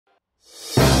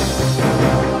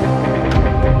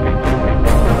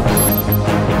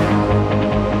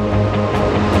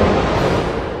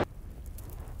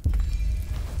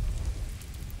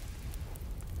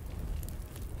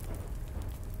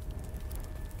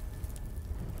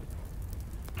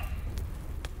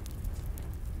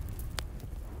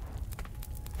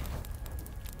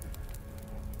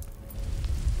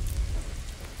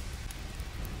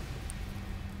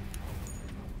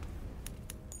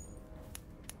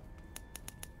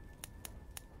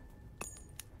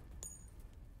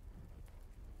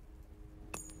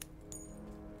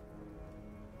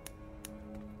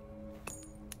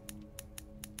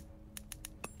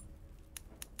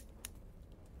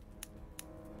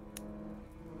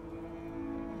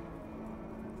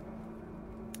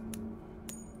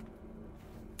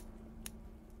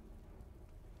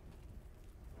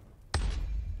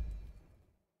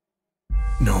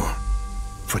nor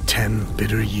for 10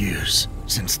 bitter years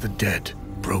since the dead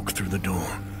broke through the door,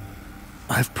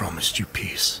 I've promised you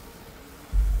peace.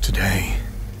 Today,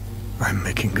 I'm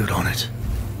making good on it.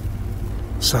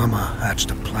 Sama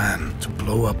hatched a plan to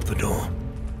blow up the door,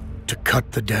 to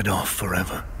cut the dead off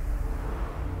forever.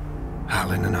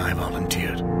 Halin and I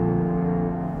volunteered.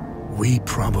 We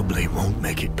probably won't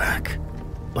make it back,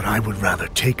 but I would rather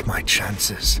take my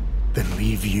chances than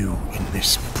leave you in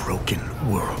this broken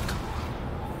world.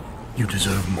 You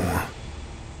deserve more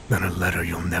than a letter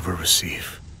you'll never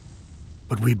receive.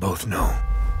 But we both know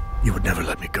you would never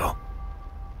let me go.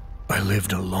 I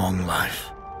lived a long life,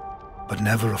 but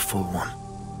never a full one.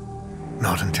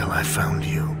 Not until I found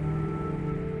you.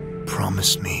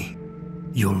 Promise me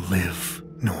you'll live,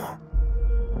 Noor.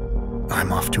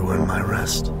 I'm off to earn my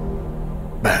rest.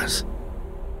 Baz.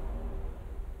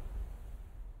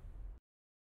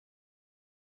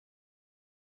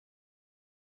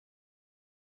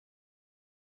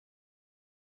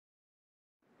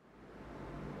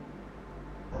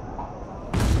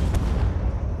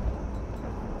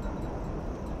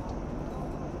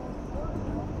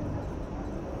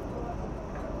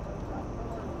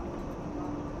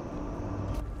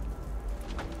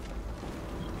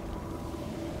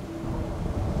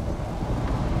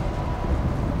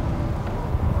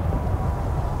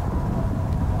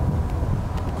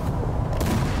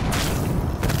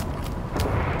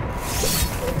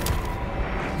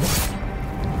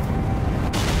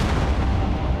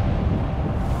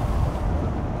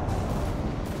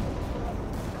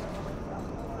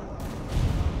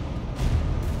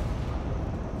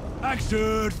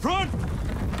 Action front!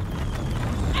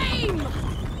 Aim!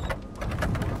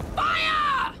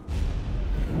 Fire!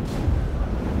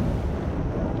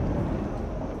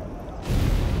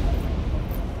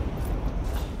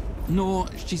 No,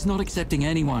 she's not accepting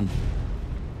anyone.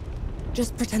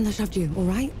 Just pretend I shoved you, all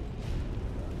right?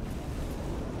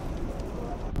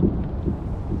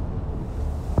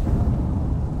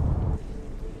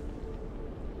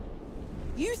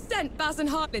 You sent Baz and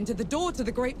Hartlin to the door to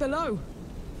the Great Below.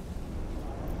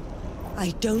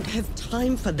 I don't have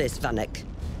time for this, Vanek.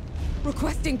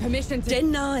 Requesting permission to...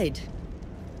 Denied.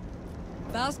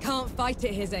 Baz can't fight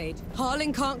at his age.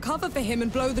 Harlin can't cover for him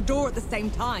and blow the door at the same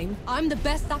time. I'm the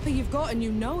best sapper you've got and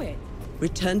you know it.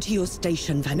 Return to your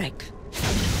station, Vanek.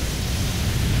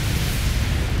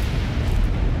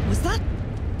 Was that?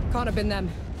 Can't have been them.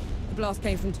 The blast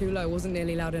came from too low, wasn't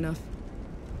nearly loud enough.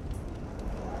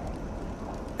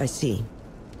 I see.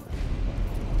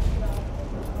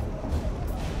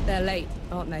 They're late,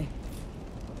 aren't they?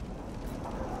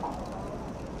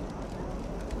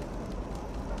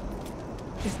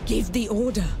 Just give the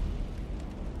order.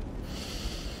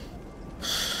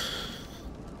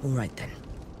 All right, then.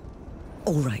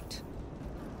 All right.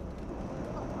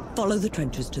 Follow the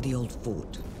trenches to the old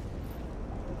fort.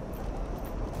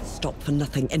 Stop for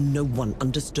nothing and no one,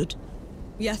 understood?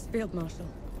 Yes, Field Marshal.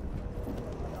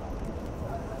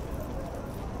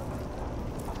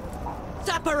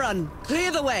 Sapper run!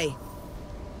 Clear the way!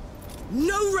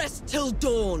 No rest till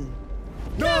dawn!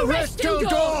 No rest till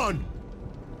dawn!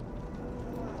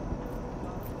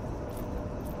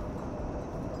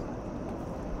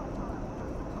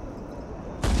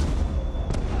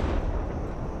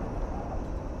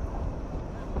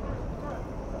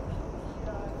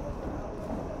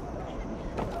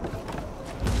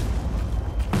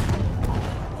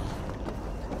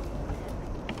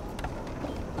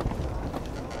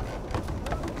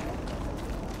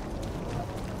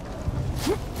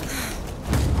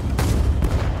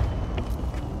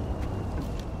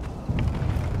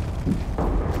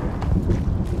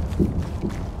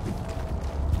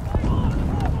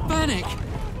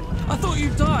 I thought you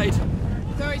died!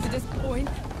 Sorry to disappoint.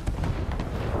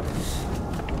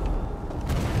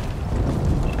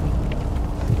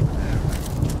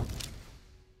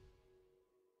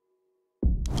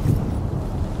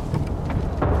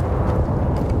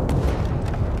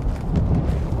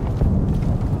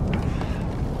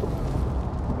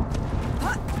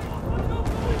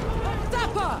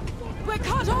 Sapper! We're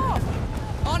cut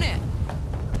off! On it!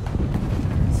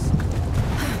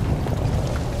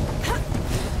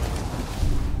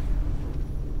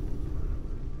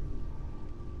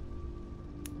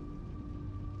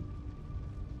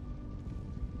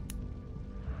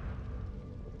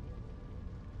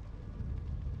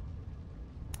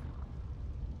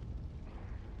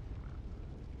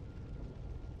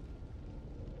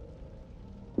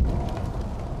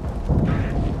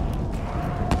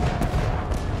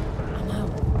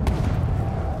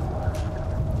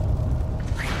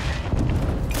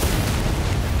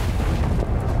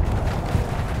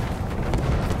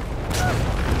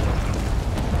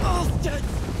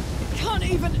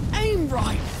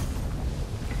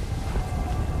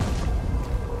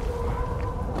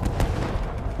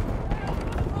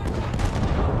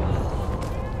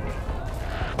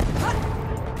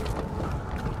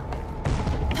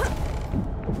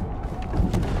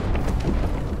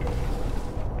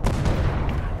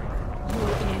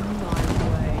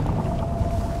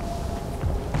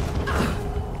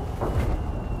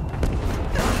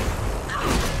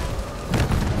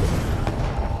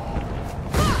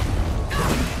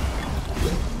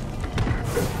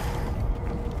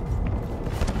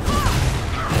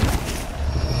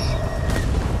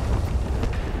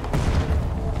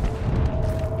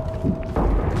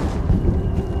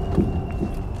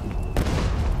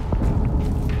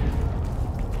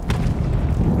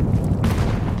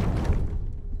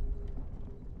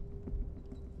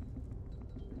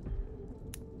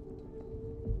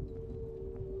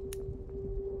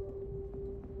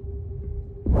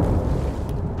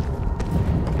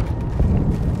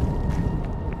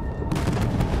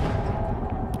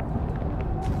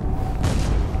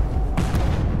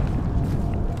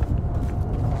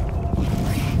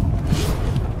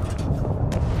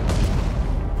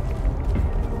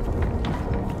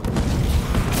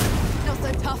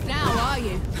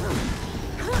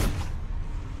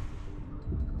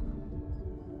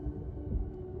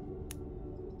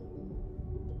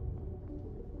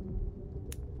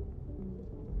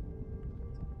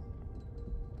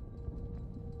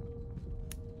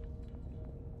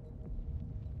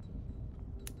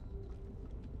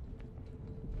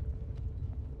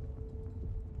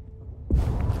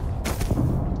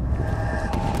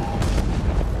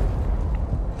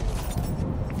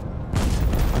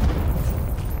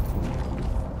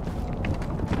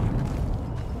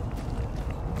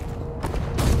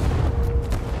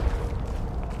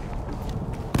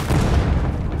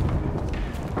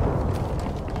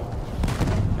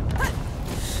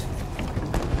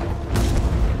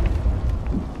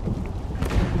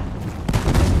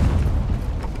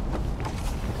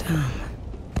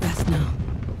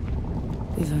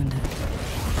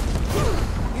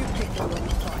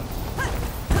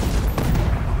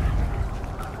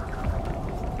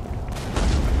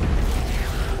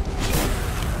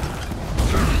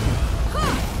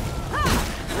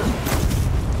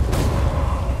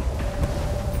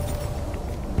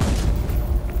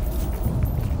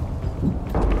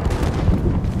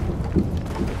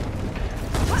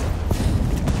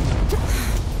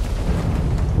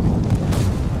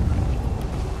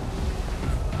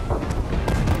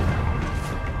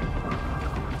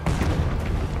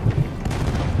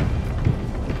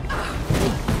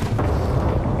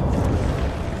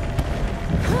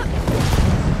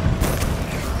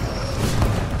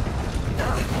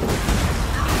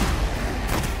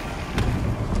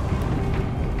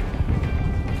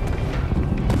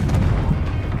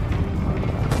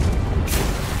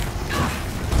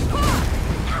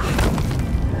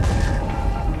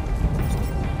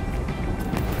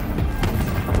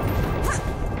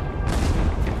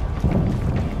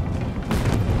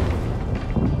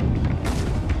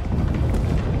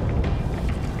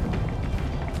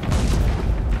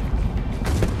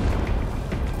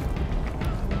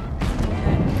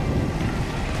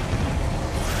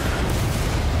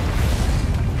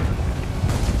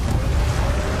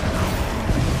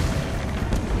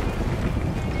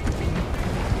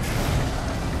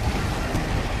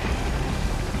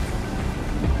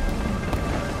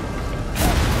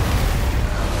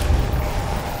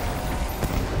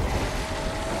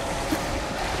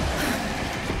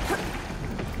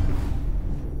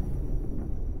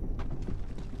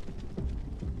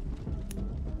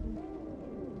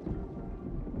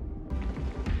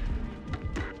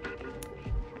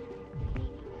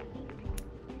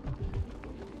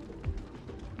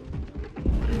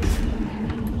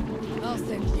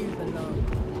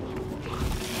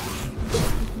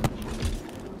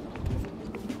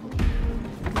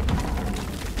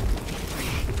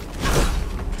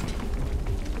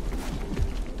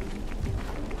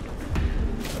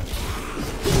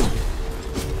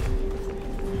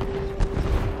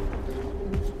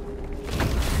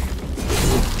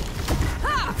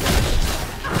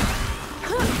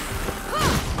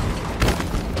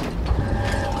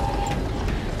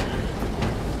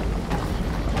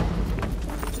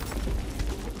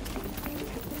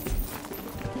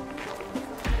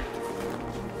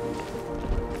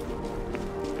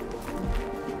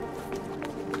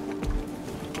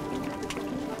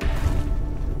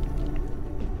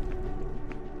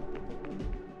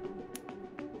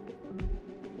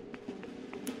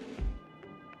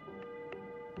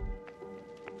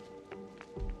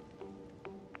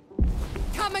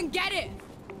 Come and get it!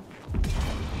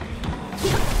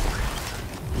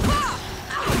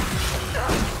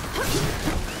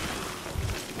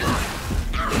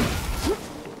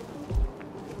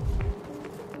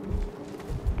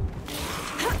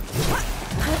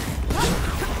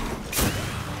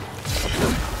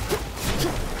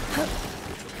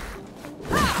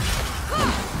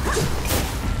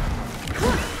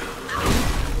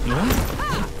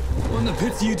 What in the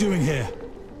pit's you doing here?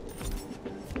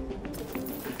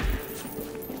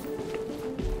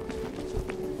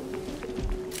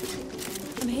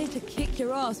 I'm here to kick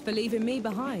your ass for leaving me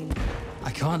behind.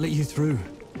 I can't let you through.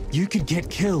 You could get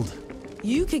killed.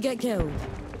 You could get killed.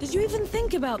 Did you even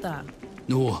think about that?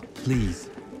 No, please.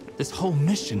 This whole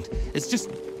mission is just...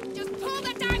 Just pull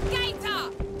the damn gate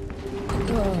up!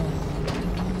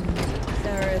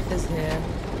 Seraph is here.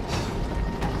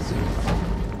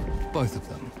 both of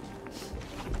them.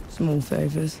 Small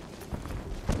favors.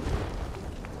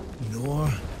 Nor,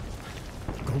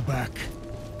 go back.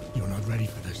 You're not ready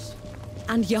for this.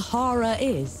 And Yahara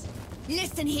is?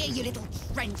 Listen here, you little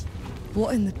trench.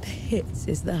 What in the pits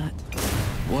is that?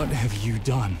 What have you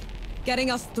done?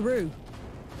 Getting us through.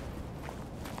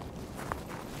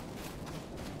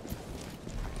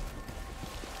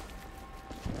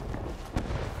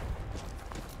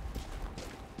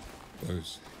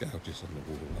 Those gouges on the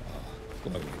wall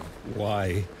are glowing.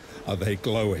 Why are they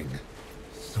glowing?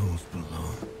 Souls below.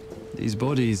 These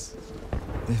bodies,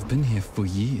 they've been here for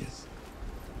years.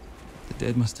 The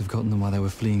dead must have gotten them while they were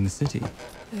fleeing the city.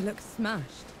 They look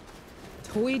smashed.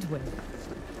 Toyed with.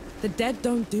 The dead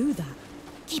don't do that.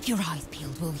 Keep your eyes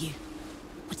peeled, will you?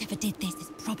 Whatever did this is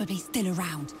probably still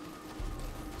around.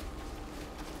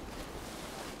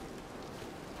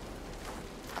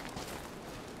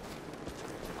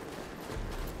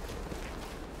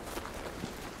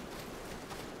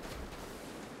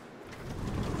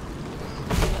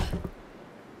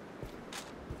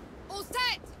 All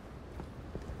set!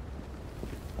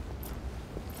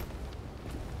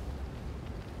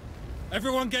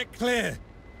 Everyone get clear!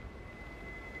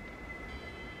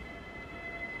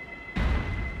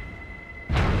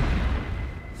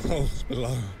 Souls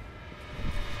below.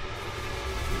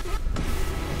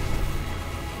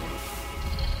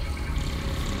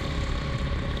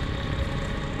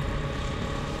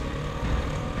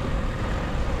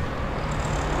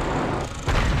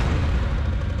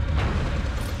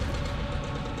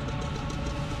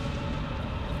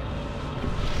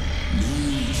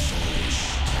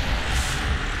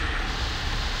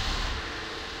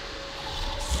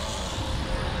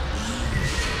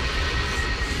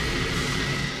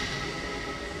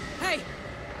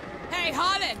 Hey,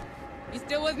 Harlan! You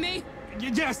still with me?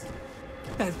 Yes!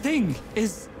 That thing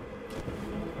is...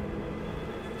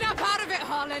 Snap out of it,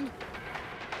 Harlan!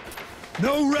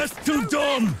 No rest till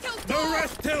dawn! Till No dawn!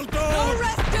 rest till dawn! No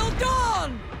rest till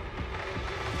dawn!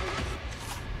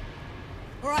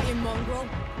 All right, you mongrel.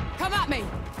 Come at me!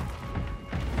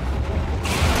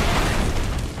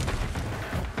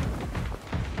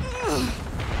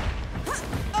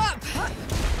 Up!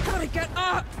 Gotta get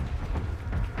up!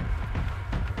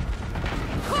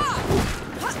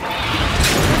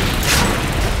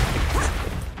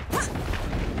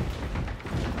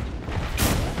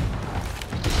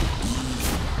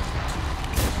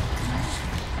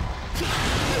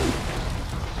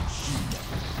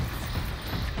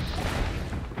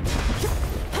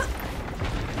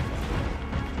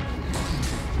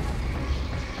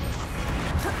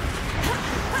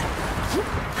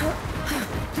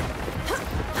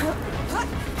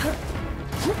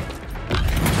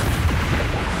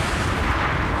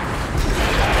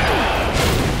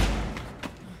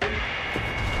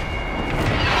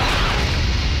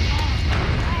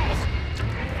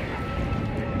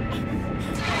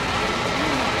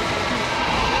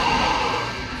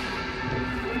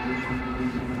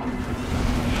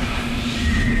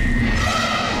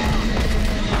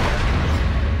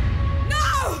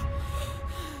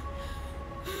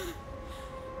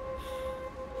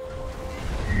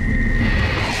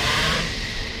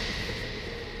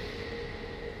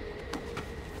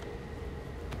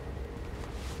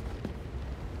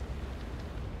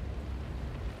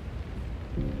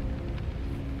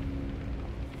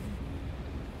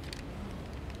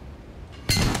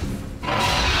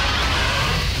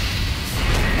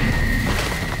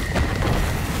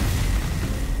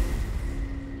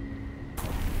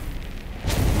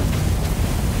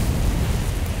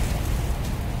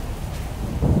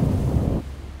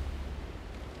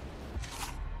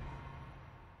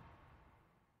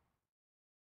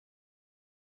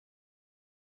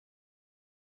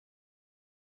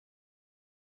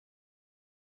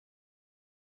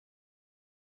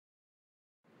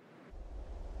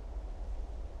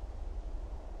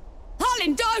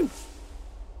 Harlan, don't!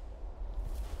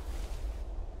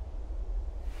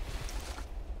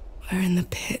 Where in the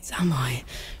pits am I?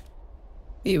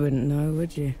 You wouldn't know,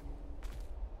 would you?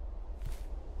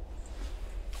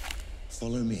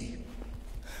 Follow me.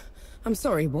 I'm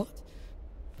sorry, what?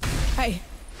 Hey,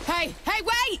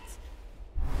 wait!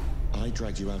 I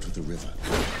dragged you out of the river.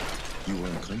 You were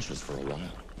unconscious for a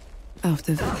while. Was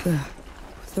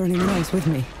there anyone else with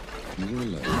me? You were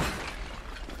alone.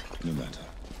 No matter.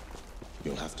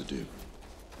 You'll have to do.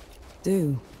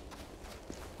 Do?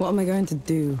 What am I going to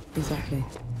do, exactly?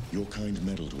 Your kind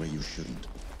meddled where you shouldn't.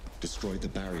 Destroyed the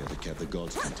barrier that kept the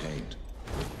gods contained.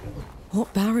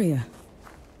 What barrier?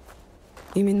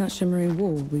 You mean that shimmering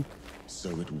wall? So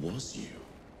it was you.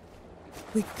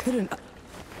 We couldn't...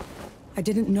 I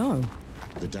didn't know.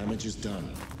 The damage is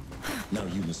done. Now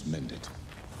you must mend it.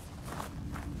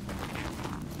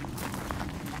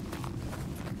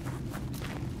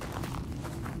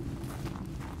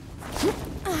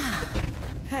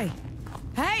 Hey!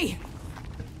 Hey!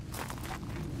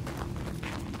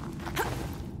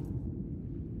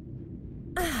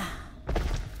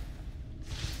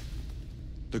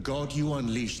 The god you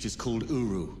unleashed is called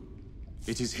Uru.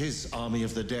 It is his army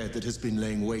of the dead that has been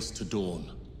laying waste to Dawn.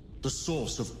 The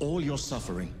source of all your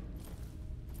suffering.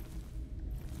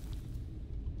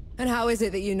 And how is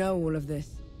it that you know all of this?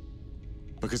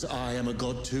 Because I am a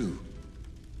god too.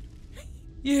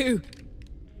 You!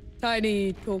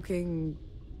 Tiny, talking...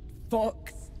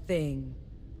 fox thing.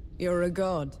 You're a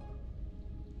god.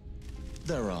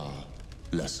 There are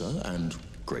lesser and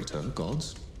greater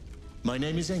gods. My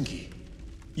name is Enki.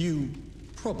 You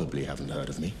probably haven't heard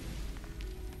of me.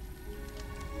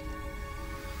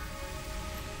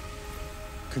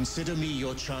 Consider me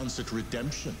your chance at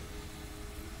redemption.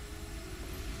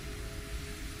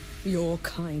 Your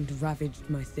kind ravaged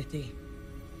my city.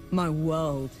 My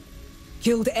world.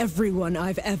 Killed everyone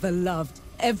I've ever loved.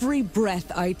 Every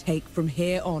breath I take from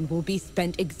here on will be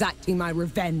spent exacting my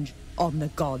revenge on the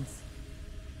gods.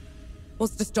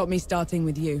 What's to stop me starting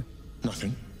with you?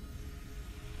 Nothing.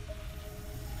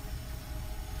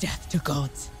 Death to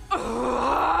gods.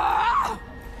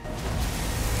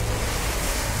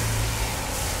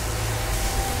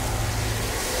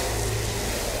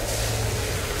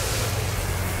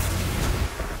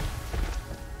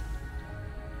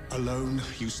 Alone,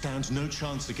 you stand no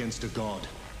chance against a god.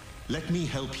 Let me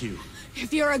help you.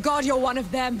 If you're a god, you're one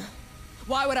of them.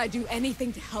 Why would I do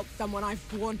anything to help someone I've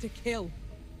sworn to kill?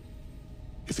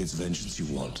 If it's vengeance you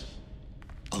want,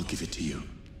 I'll give it to you.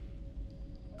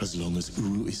 As long as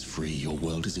Uru is free, your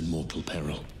world is in mortal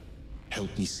peril.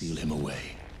 Help me seal him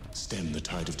away. Stem the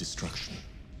tide of destruction.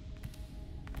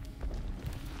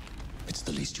 It's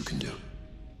the least you can do.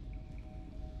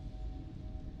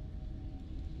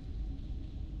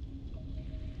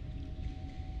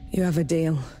 You have a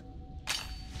deal.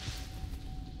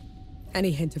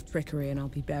 Any hint of trickery and I'll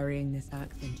be burying this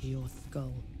axe into your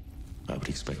skull. I would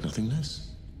expect nothing less.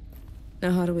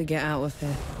 Now how do we get out of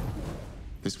here?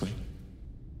 This way.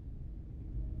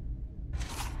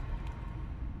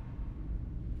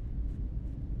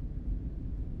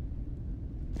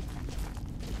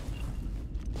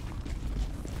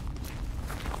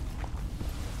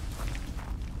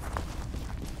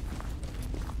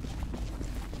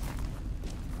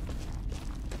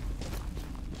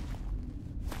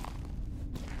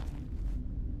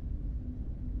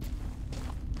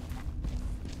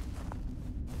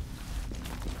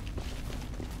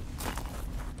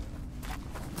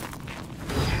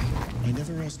 I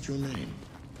never asked your name.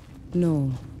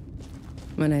 No.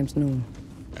 My name's Norm.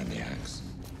 And the axe.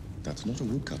 That's not a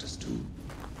woodcutter's tool.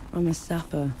 I'm a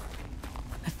sapper.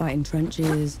 I fight in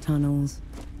trenches, tunnels.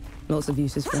 Lots of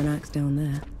uses for an axe down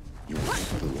there. You're a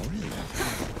capable warrior then.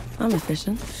 I'm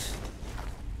efficient.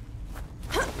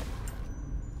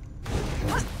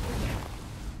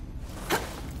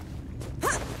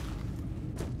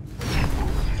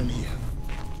 Come here.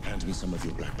 Hand me some of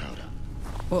your black powder.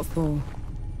 What for?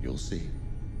 You'll see.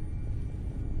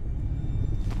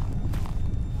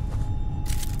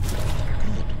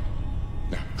 Good.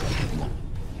 Now, try getting up.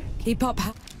 Keep up.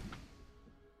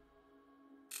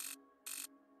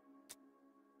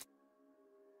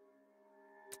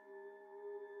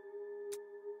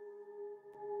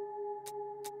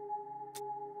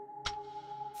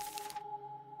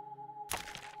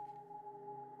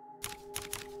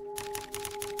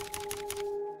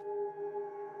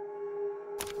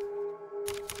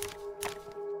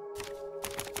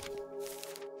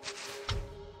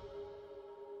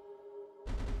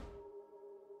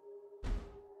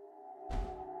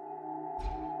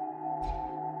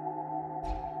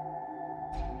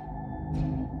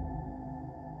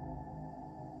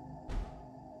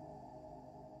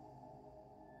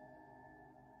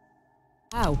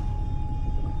 How?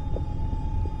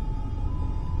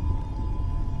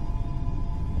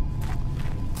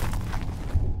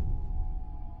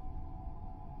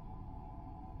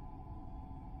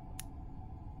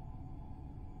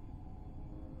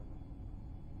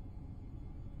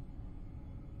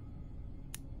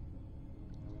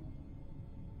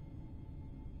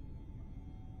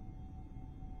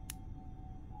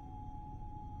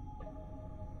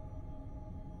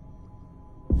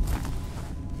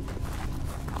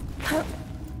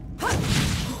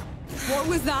 What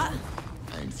was that?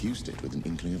 I infused it with an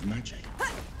inkling of magic.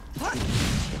 The trick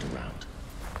is to get around.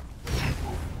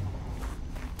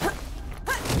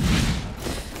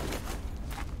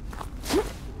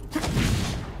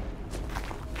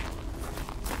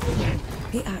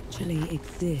 He actually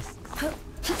exists.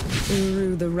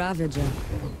 Uru the Ravager.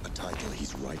 A title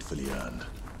he's rightfully earned.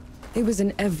 He was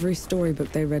in every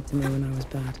storybook they read to me when I was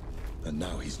bad. And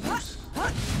now he's loose.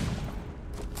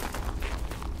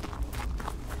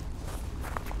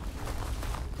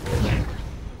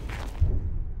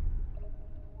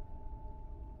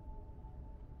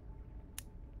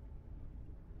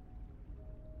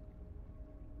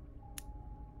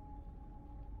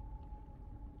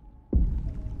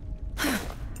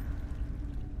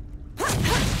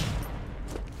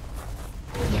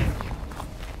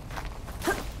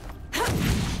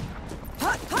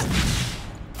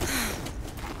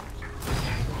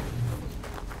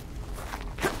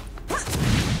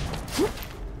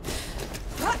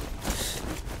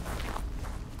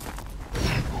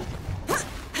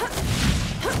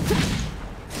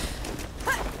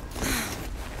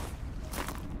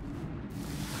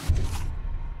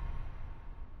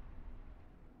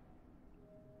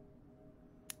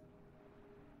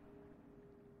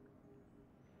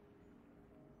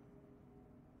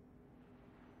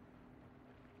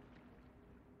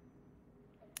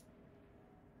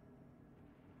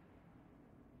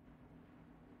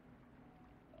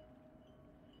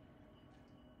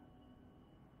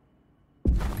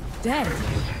 Dead?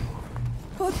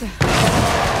 What the...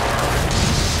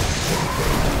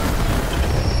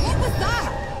 What was that?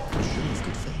 Show of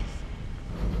good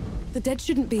faith. The dead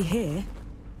shouldn't be here.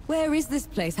 Where is this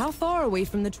place? How far are we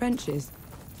from the trenches?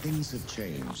 Things have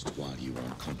changed while you were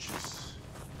unconscious.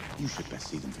 You should best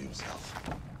see them for yourself.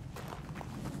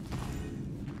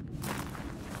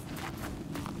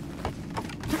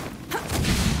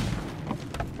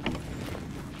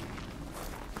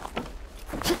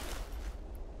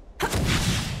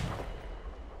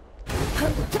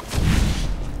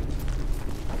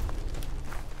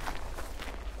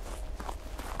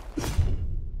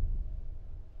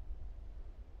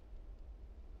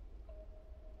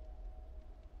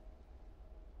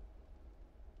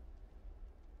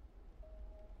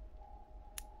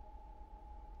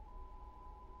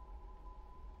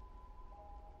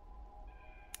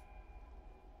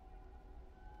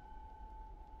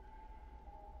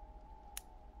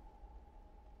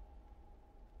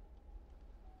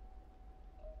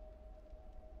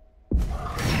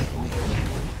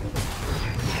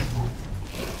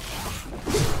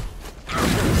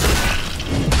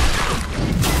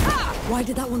 Why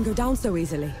did that one go down so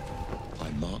easily? I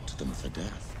marked them for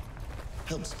death.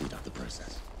 Help speed up the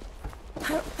process.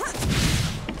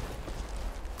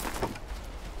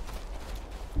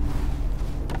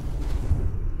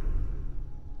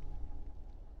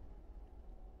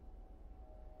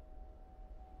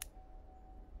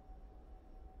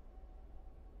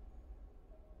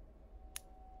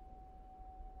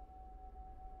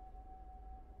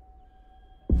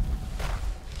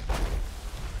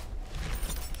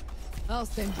 I'll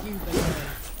send you the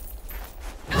way.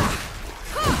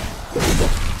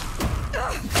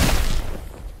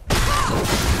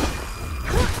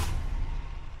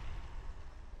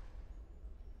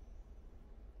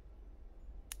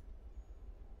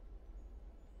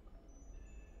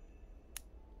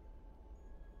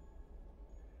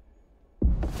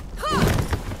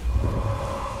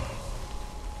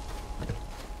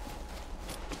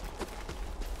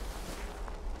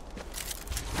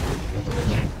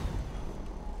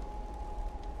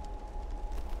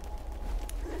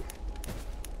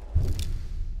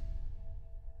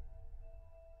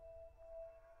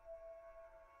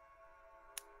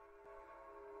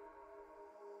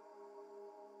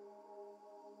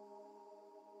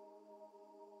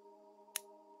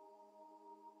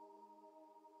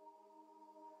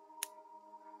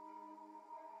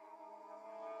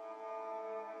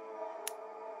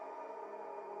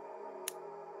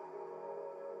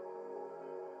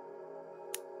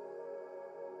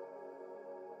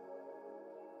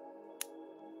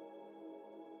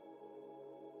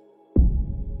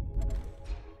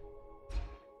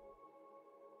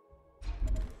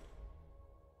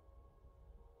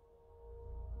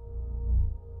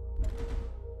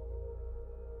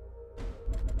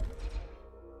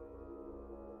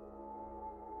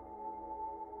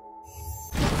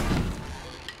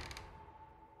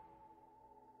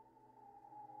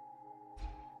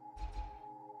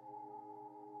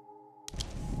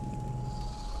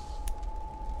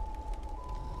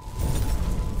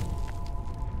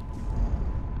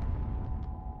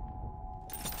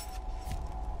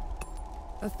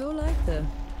 I feel like the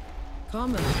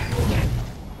karma.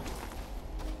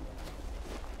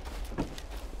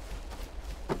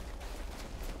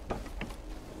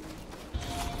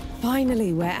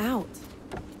 Finally, we're out.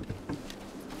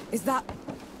 Is that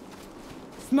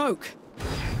smoke?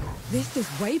 This is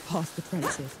way past the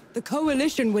trenches. The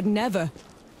Coalition would never.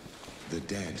 The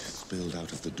dead spilled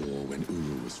out of the door when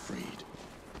Uru was freed.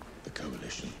 The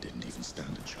Coalition didn't even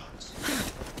stand a chance.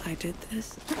 I did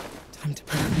this. Time to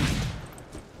burn.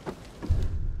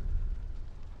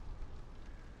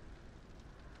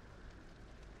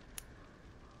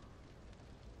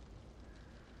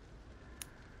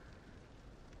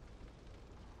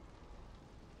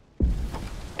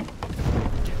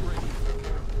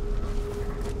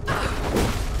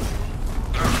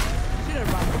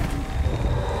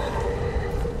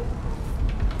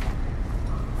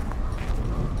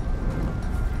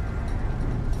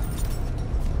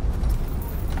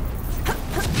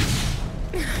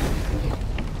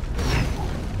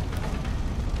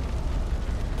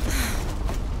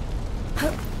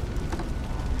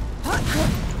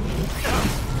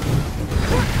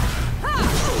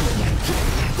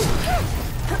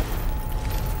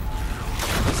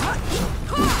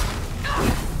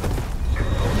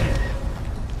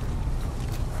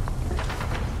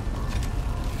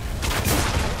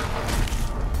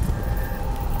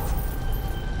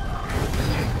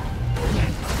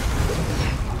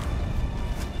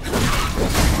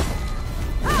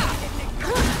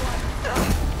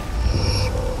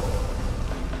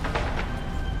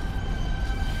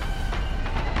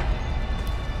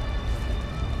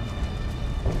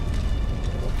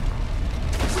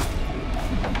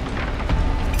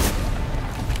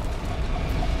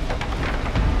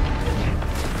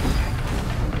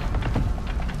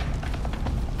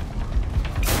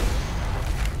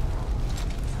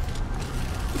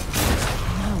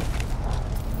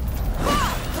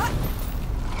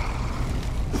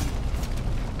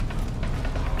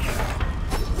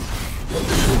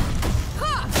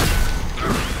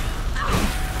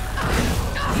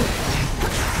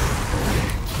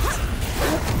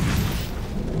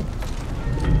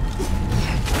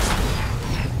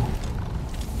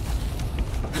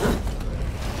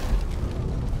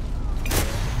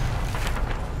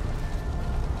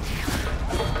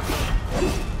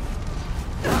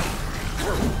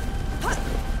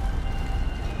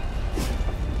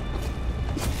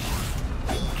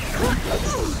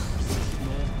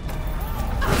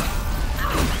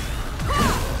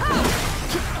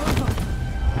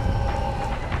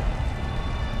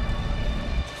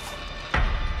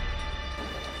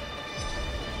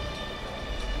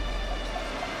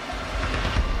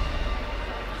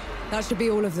 That should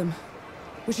be all of them.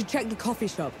 We should check the coffee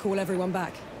shop, call everyone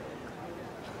back.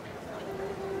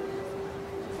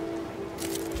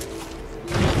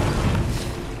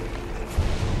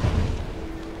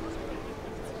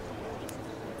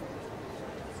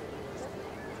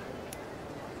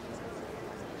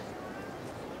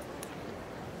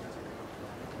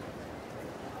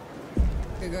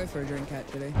 Could go for a drink,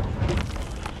 actually.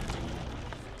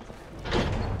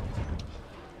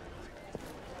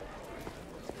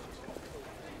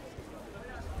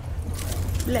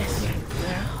 Bless you,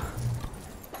 girl.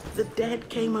 The dead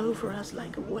came over us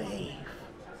like a wave.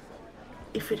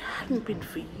 If it hadn't been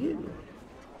for you...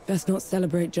 Best not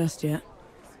celebrate just yet.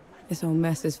 This whole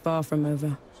mess is far from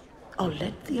over. I'll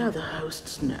let the other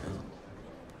hosts know.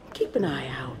 Keep an eye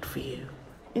out for you.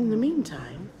 In the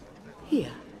meantime,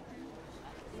 here.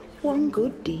 One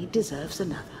good deed deserves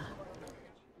another.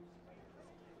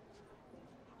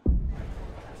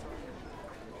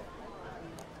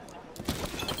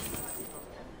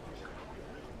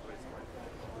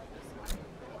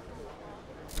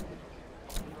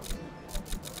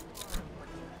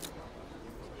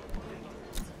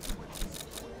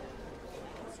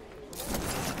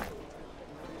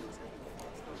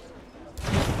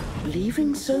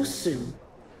 Leaving so soon?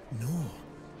 No.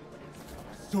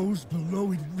 Those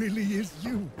below, it really is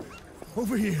you.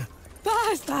 Over here.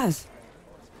 Baz! Baz!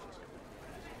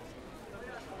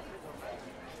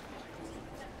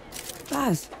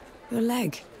 Baz, your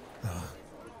leg.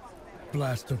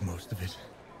 Blast took most of it.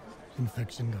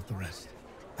 Infection got the rest.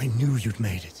 I knew you'd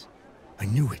made it. I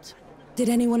knew it. Did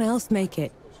anyone else make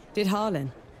it? Did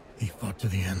Harlan? He fought to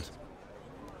the end.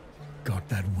 Got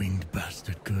that winged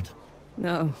bastard good.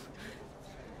 No.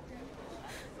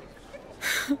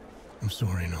 I'm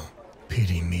sorry, no.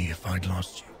 Pity me if I'd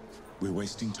lost you. We're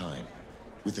wasting time.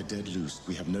 With the dead loose,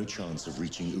 we have no chance of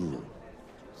reaching Uru.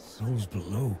 Souls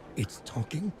below. It's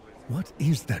talking? What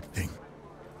is that thing?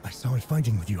 I saw it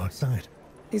fighting with you outside.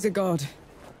 He's a god.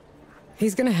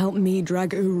 He's gonna help me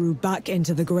drag Uru back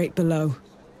into the Great Below.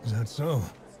 Is that so?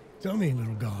 Tell me,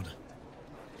 little god.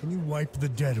 Can you wipe the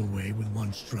dead away with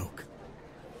one stroke?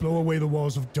 Blow away the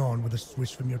walls of dawn with a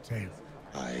swish from your tail?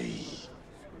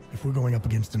 If we're going up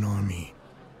against an army,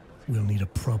 we'll need a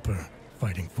proper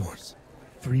fighting force.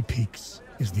 Three Peaks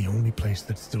is the only place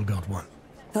that's still got one.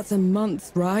 That's a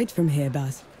month's ride from here,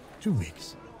 Baz. 2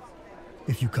 weeks.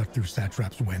 If you cut through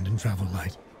Satrap's Wind and travel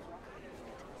light.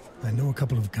 I know a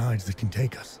couple of guides that can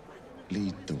take us.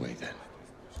 Lead the way, then.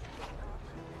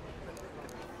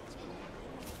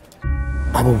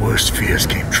 Our worst fears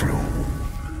came true.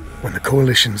 When the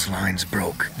Coalition's lines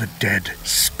broke, the dead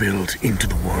spilled into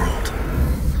the world.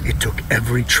 It took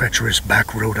every treacherous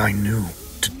back road I knew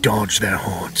to dodge their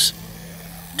hordes.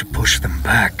 To push them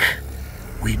back,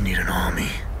 we'd need an army.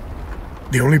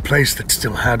 The only place that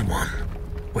still had one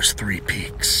was Three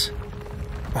Peaks.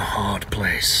 A hard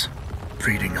place,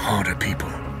 breeding harder people.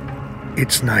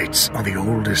 Its knights are the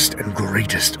oldest and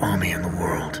greatest army in the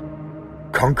world.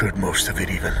 Conquered most of it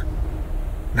even.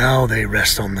 Now they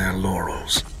rest on their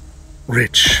laurels,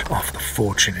 rich off the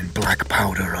fortune in black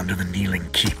powder under the Kneeling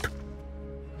Keep.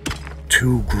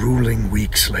 2 grueling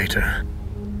weeks later,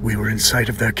 we were in sight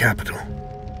of their capital,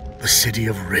 the city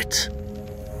of Rit.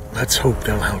 Let's hope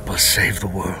they'll help us save the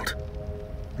world.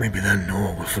 Maybe then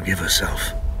Nor will forgive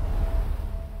herself.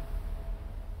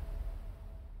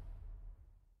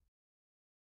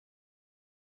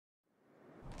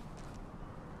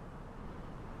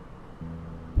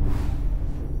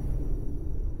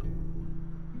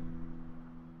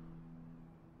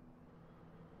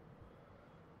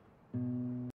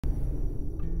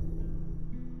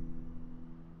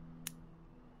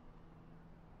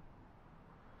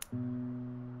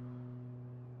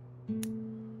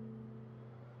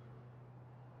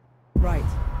 Right.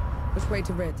 Which way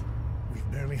to Rid?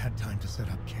 We've barely had time to set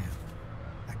up camp.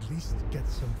 At least get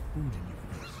some food in you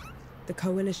first. The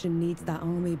Coalition needs that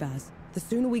army, Baz. The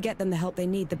sooner we get them the help they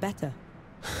need, the better.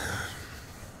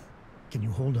 Can you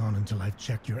hold on until I've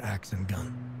checked your axe and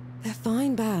gun? They're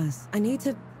fine, Baz. I need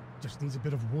to... Just needs a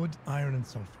bit of wood, iron, and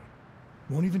sulfur.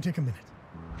 Won't even take a minute.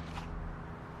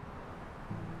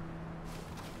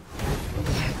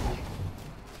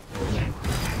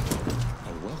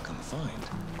 A welcome find.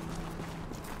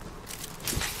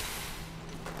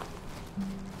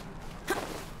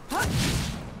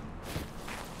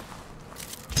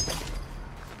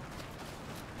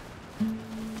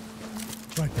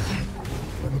 Right there.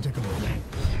 Let me take a look.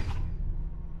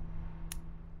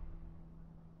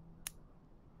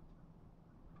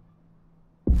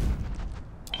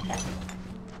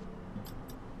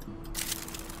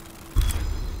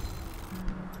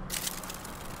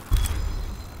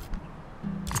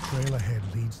 The trail ahead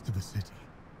leads to the city.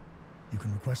 You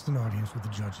can request an audience with the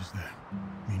judges there.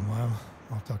 Meanwhile,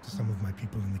 I'll talk to some of my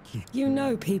people in the keep. You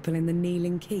know people in the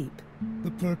Kneeling Keep.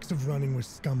 The perks of running with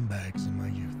scumbags in my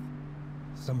youth.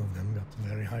 Some of them got to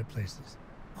very high places.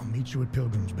 I'll meet you at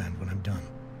Pilgrim's Bend when I'm done,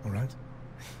 all right?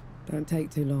 Don't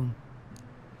take too long.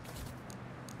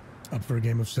 Up for a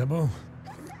game of Sebo?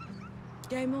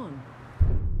 Game on.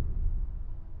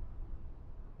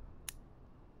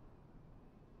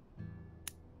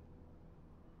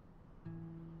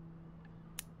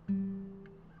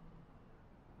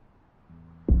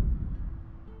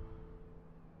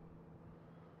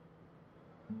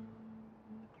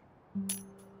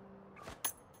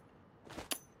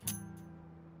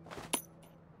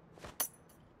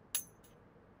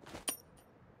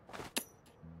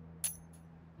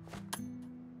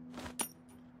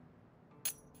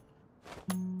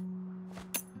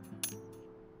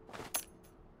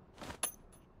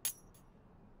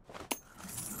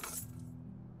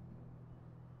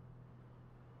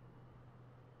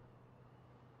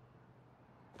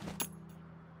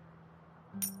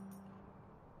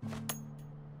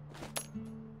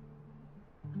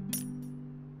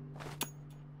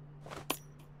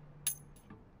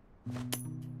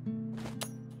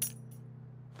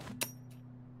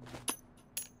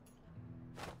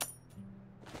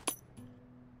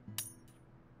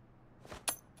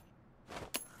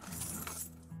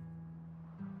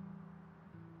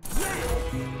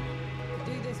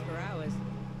 Do this for hours.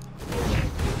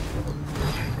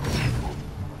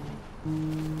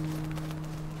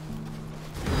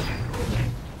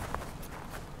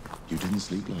 You didn't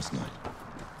sleep last night?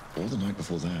 Or the night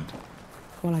before that?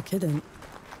 Well, I couldn't.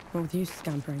 What with you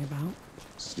scampering about?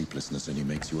 Sleeplessness only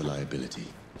makes you a liability.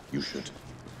 You should.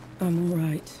 I'm all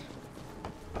right.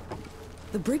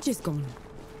 The bridge is gone.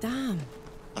 Damn.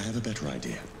 I have a better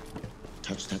idea.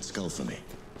 Touch that skull for me.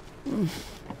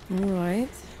 All right.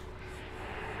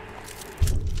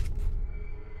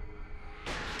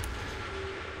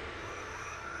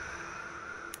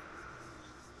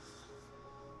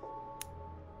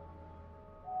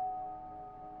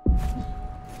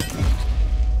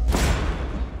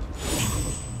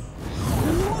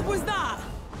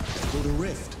 build a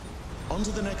rift. On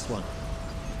to the next one.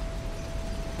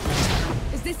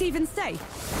 Is this even safe?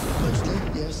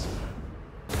 Mostly, yes.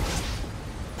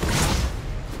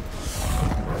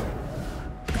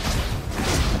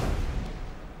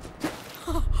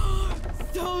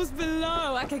 Souls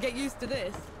below! I can get used to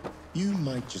this. You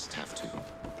might just have to.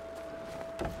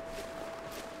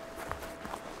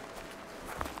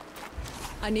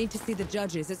 I need to see the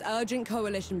judges. It's urgent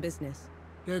coalition business.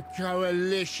 The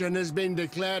coalition has been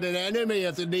declared an enemy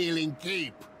of the Kneeling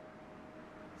Keep.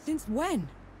 Since when?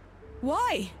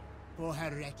 Why? For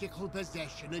heretical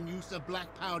possession and use of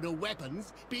black powder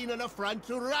weapons being an affront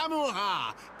to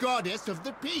Ramuha, goddess of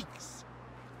the peaks.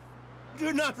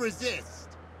 Do not resist.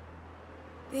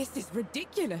 This is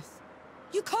ridiculous.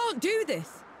 You can't do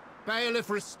this. Bailiff,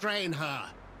 restrain her.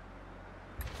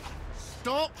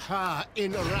 Stop her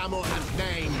in Ramuha's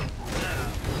name.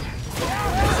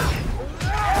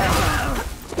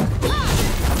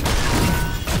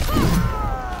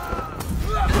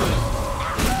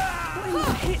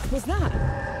 What hit was that?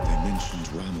 They mentioned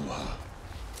Ramuha.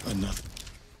 Another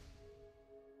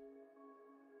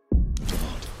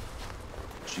god.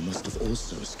 She must have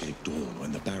also escaped Dawn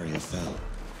when the barrier fell.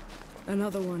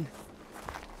 Another one.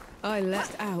 I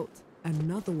let out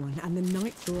another one, and the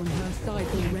knights are on her side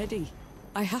already.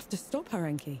 I have to stop her,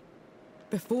 Enki.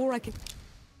 Before I can...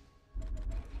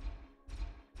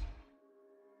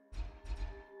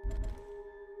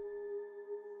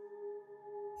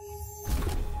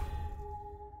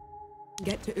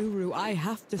 get to Uru, I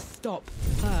have to stop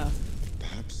her.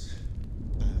 Perhaps.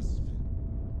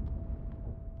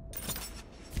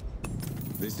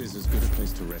 This is as good a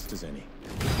place to rest as any.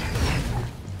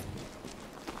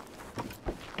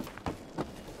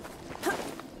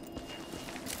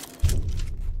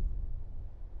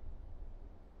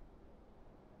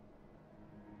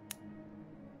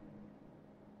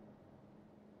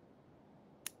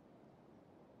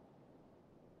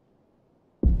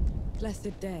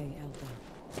 Blessed day, Elder.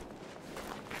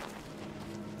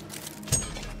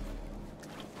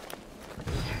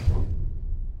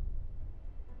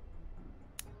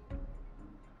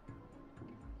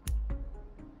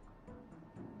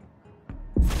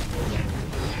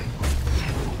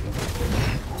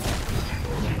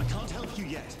 I can't help you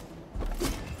yet.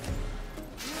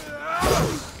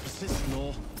 Assist,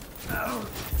 Nor.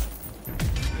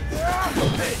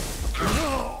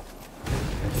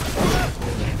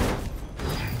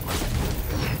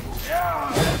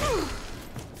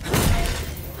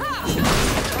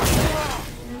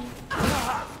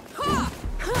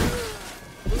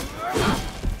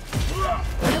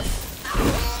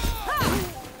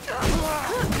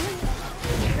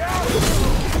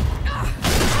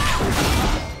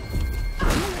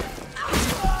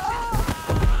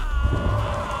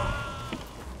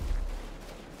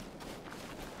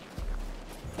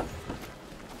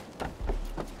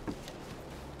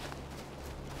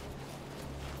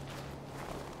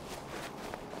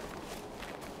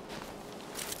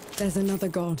 There's another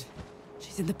god.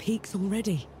 She's in the peaks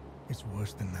already. It's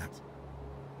worse than that.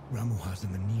 Ramuha's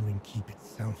in the Kneeling Keep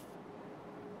itself.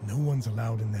 No one's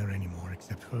allowed in there anymore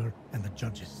except her and the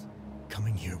judges.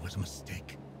 Coming here was a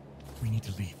mistake. We need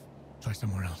to leave. Try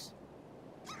somewhere else.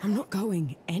 I'm not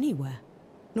going anywhere.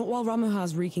 Not while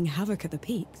Ramuha's wreaking havoc at the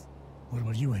peaks. What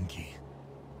about you, Enki?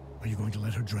 Are you going to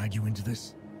let her drag you into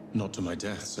this? Not to my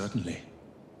death, certainly.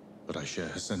 But I share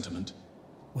her sentiment.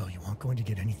 Well, you aren't going to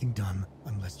get anything done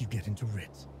unless you get into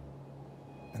Rit.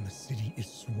 And the city is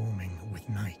swarming with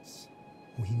knights.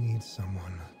 We need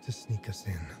someone to sneak us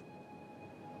in.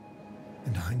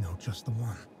 And I know just the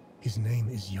one. His name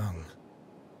is Young,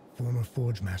 former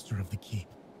Forge Master of the Keep.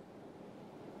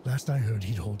 Last I heard,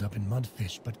 he'd hold up in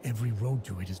Mudfish, but every road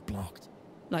to it is blocked.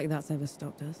 Like that's ever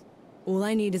stopped us. All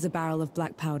I need is a barrel of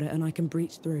black powder and I can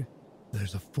breach through.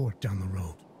 There's a fort down the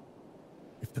road.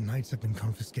 If the knights have been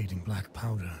confiscating black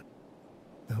powder,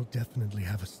 they'll definitely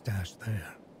have a stash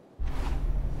there.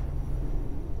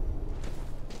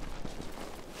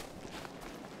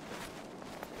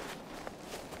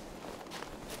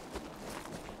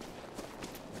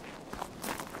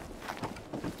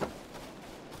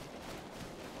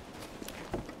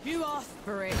 You asked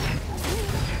for it.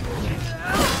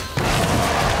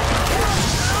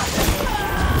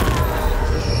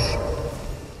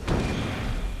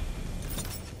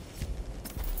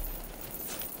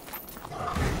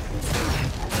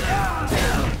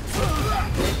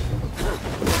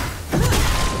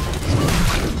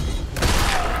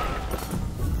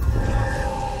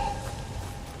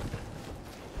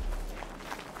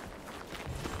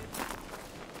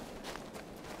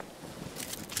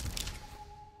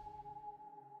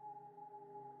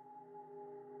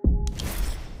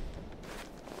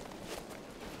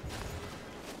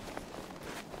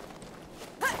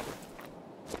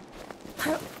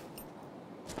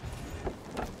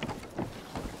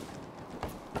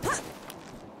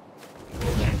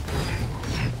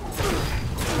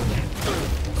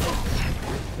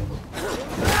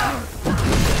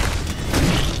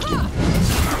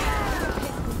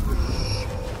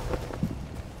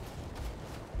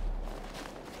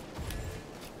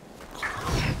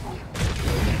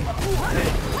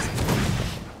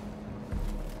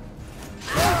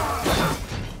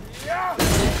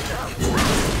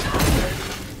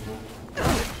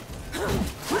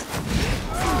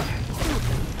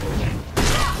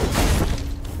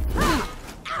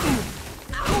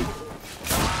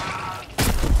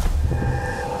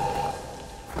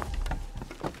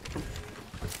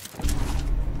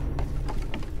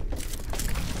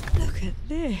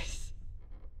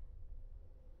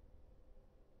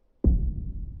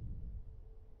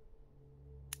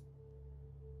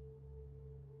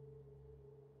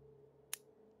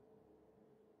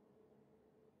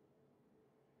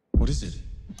 is it?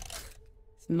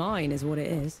 It's mine, is what it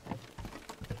is.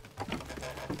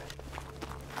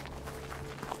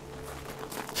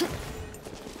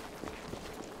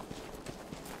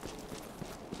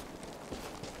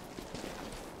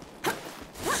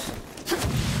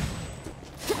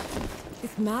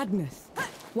 It's madness.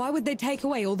 Why would they take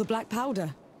away all the black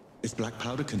powder? If black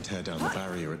powder can tear down the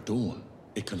barrier at dawn,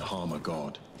 it can harm a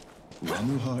god.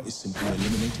 Ramuha is simply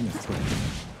eliminating a threat.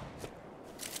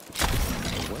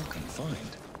 A welcome find.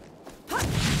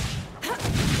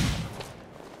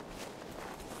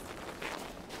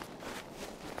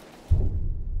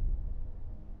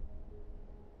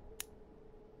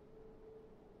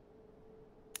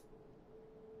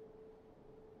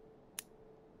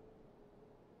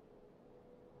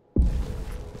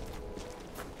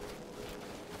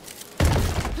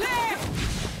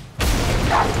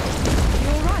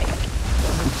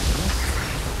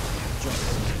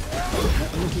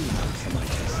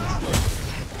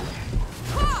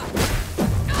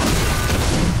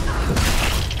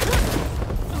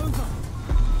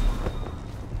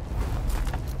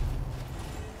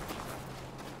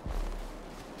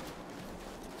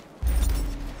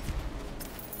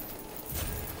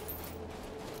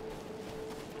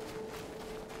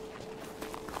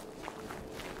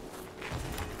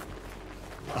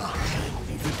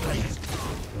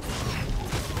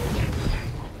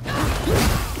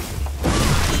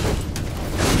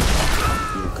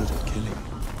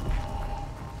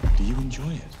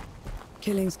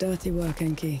 Killing's dirty work,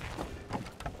 Enki.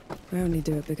 I only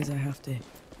do it because I have to.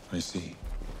 I see.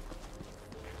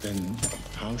 Then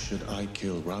how should I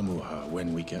kill Ramuha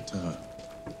when we get to her?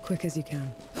 Quick as you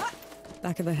can.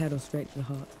 Back of the head or straight to the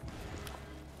heart.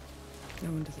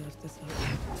 No one deserves this heart.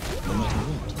 No matter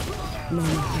what? No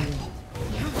matter what.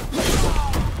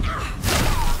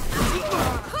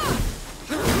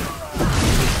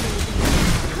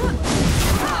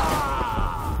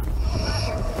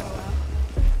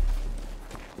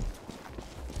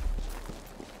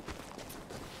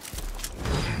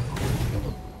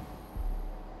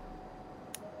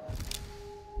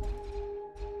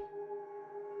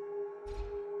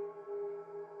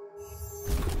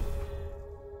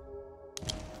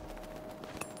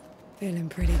 Feeling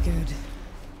pretty good.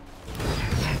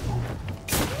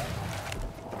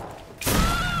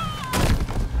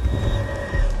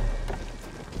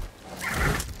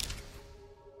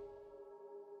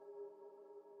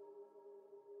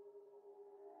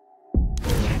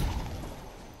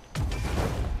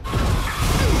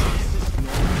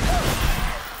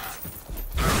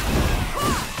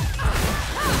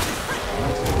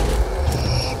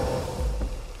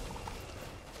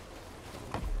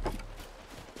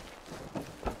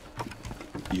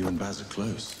 You and Baz are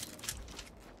close.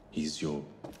 He's your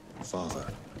father,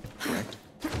 correct?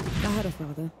 I had a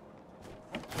father.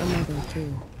 A mother,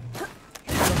 too.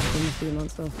 She left him a few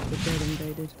months after the dead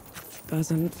invaded. If Baz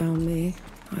hadn't found me,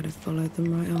 I'd have followed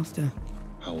them right after.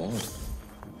 How odd.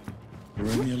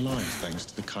 We're only alive thanks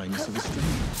to the kindness of a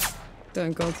stranger.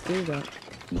 Don't gods do that?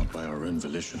 Not by our own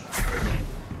volition.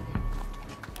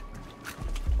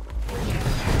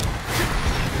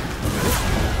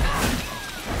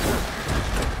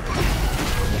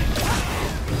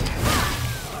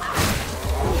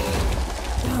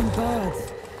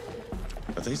 Birds.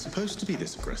 Are they supposed to be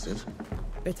this aggressive?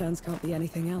 Bitterns can't be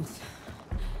anything else.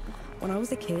 When I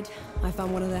was a kid, I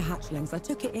found one of their hatchlings. I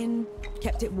took it in,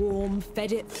 kept it warm,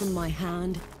 fed it from my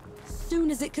hand. As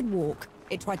soon as it could walk,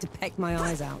 it tried to peck my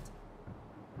eyes out.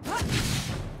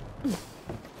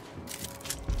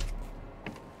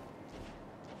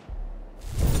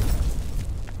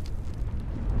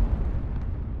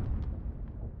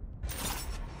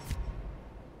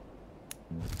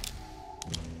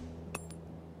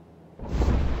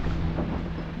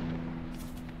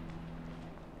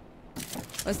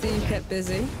 I see you kept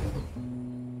busy.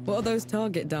 What are those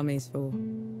target dummies for?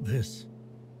 This.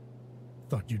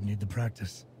 Thought you'd need the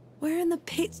practice. Where in the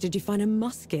pits did you find a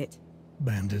musket?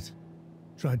 Bandit.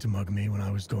 Tried to mug me when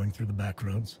I was going through the back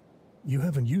roads. You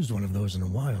haven't used one of those in a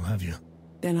while, have you?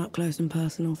 Been up close and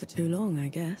personal for too long, I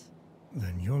guess.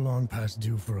 Then you're long past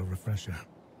due for a refresher.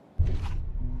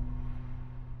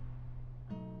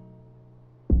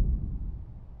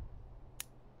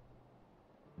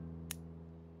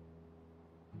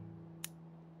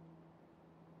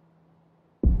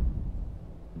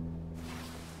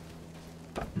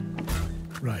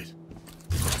 Right.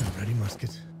 Now ready,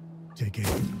 musket. Take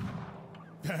aim.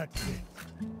 That's it.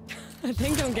 I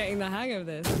think I'm getting the hang of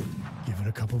this. Give it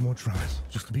a couple more tries,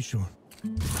 just to be sure.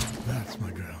 That's my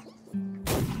girl.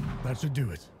 That should do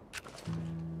it.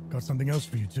 Got something else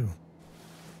for you, too.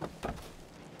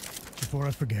 Before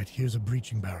I forget, here's a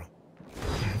breaching barrel.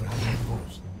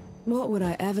 course. What would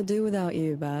I ever do without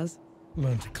you, Baz?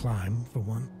 Learn to climb, for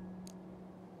one.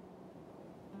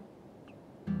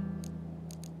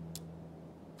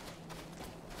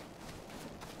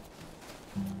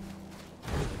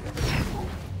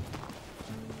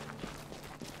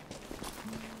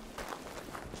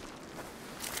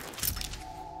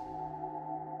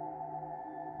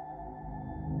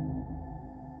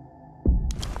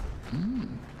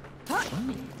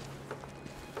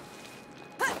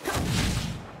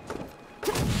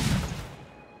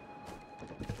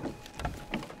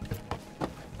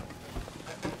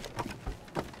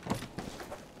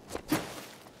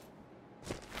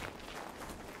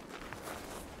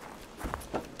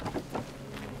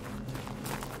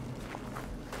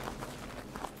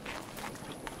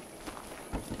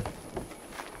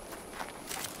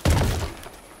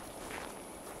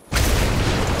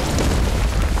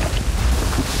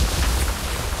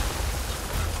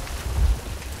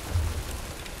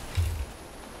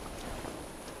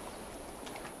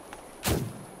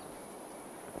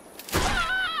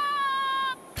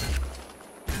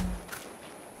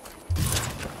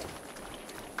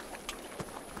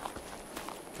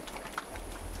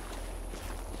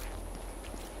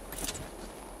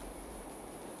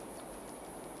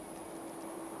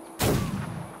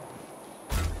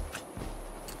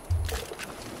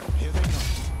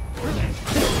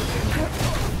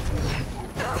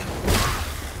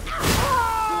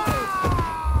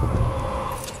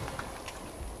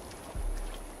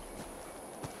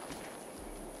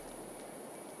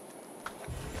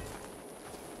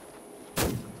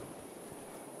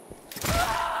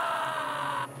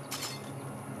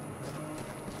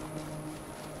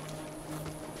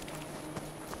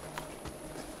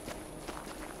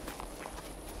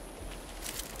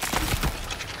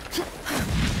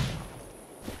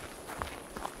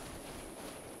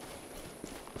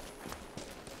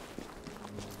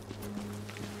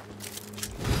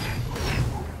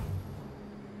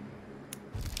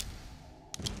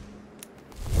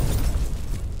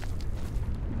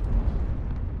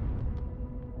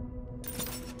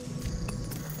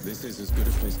 This is as good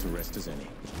a place to rest as any.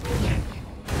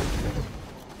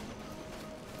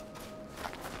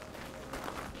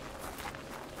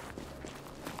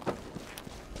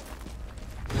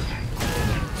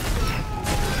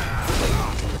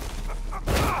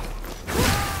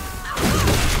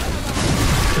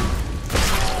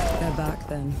 They're back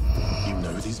then. You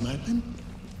know these madmen?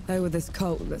 They were this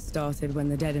cult that started when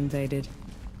the dead invaded.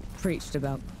 Preached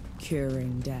about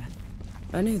curing death.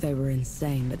 I knew they were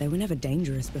insane, but they were never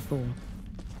dangerous before.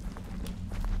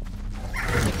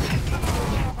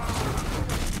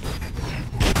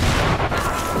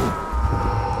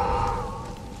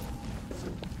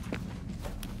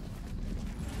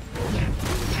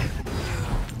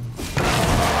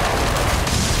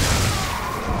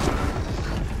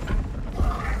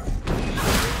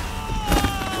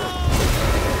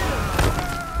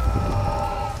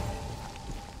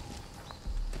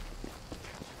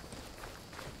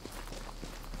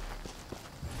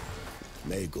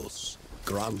 Magos,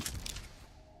 grant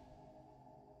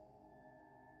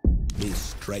me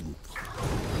strength.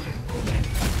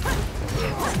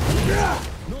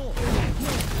 No!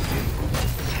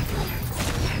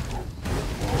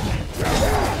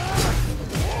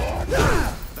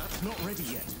 That's not ready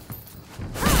yet.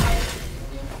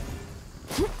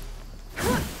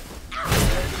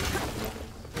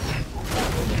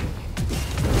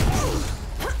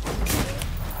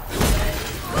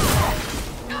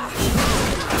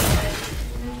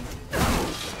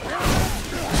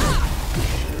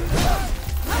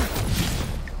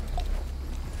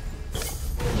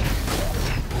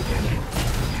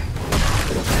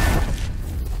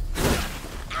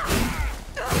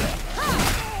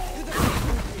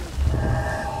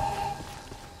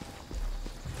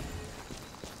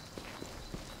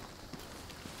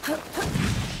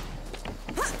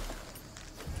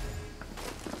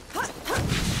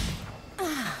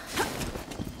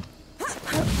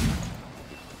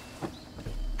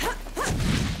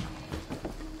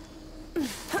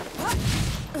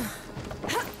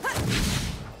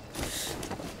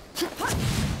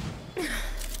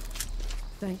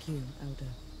 Thank you, Elder.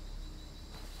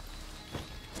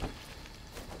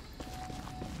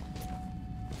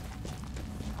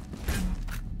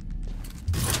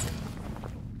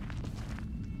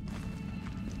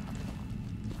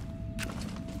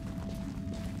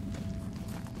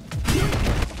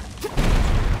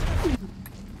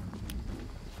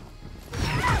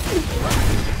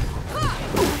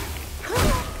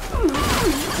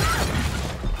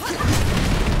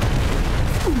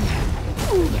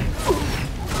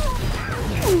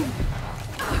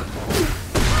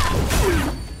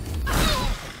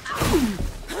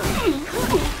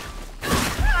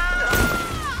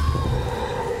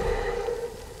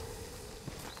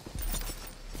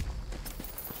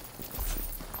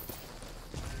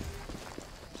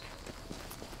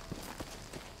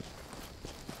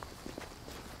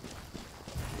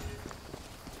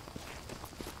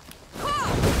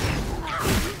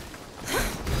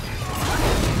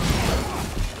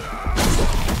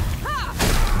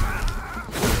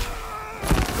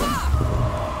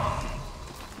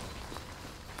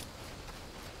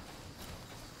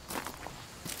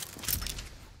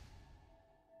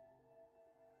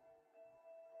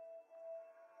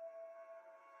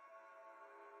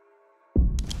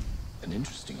 An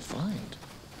interesting find.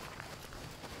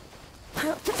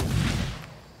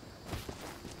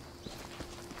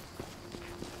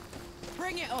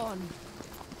 Bring it on.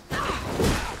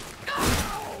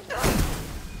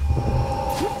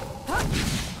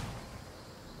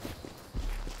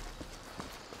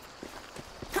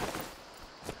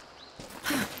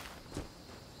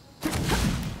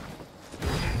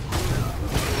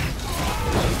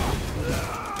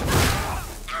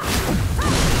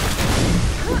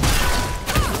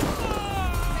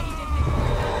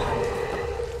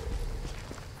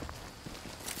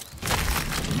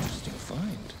 Interesting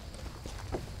find.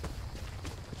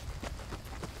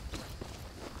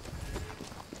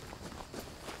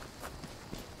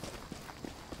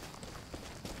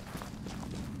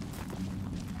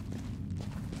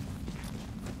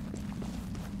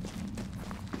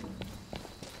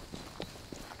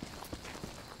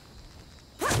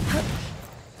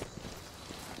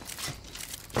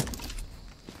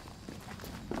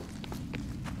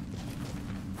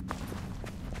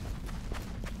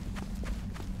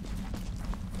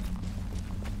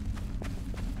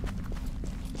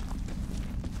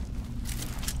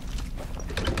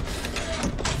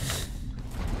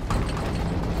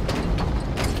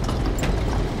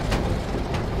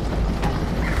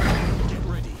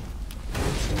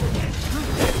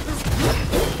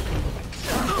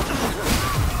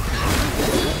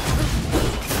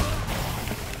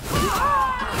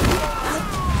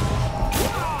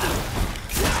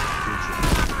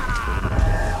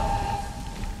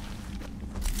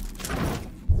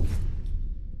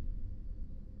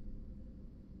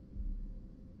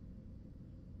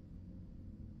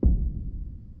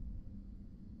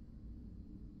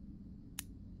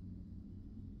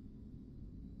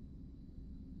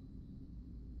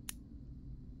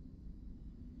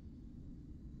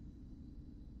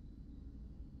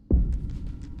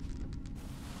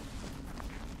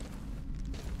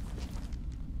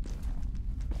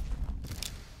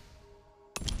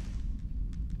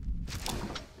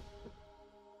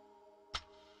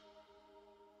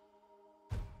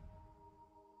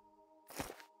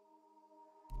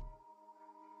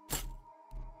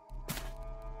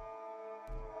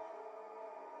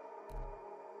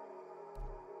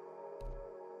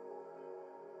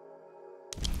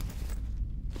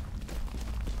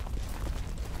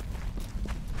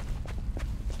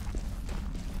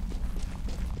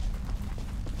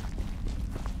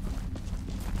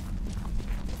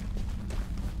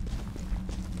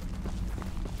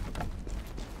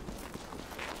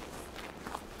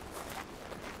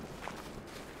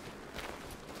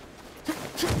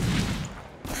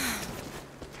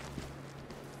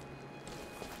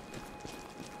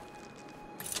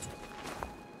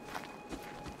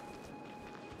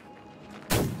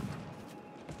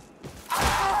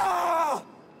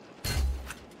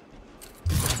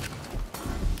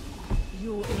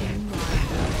 You're in my way.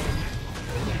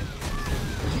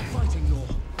 Keep fighting, Law.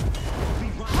 I'll be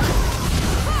right back.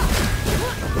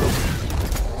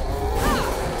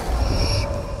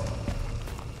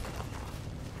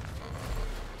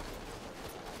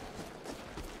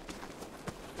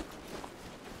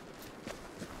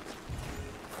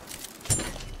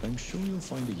 I'm sure you'll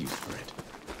find a use for it.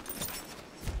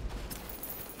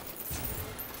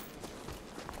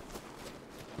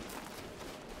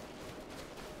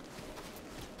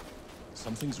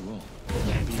 Something's wrong.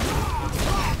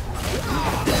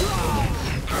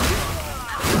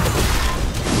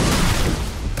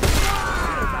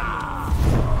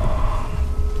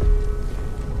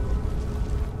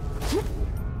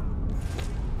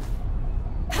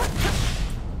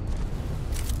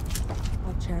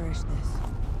 I'll cherish this.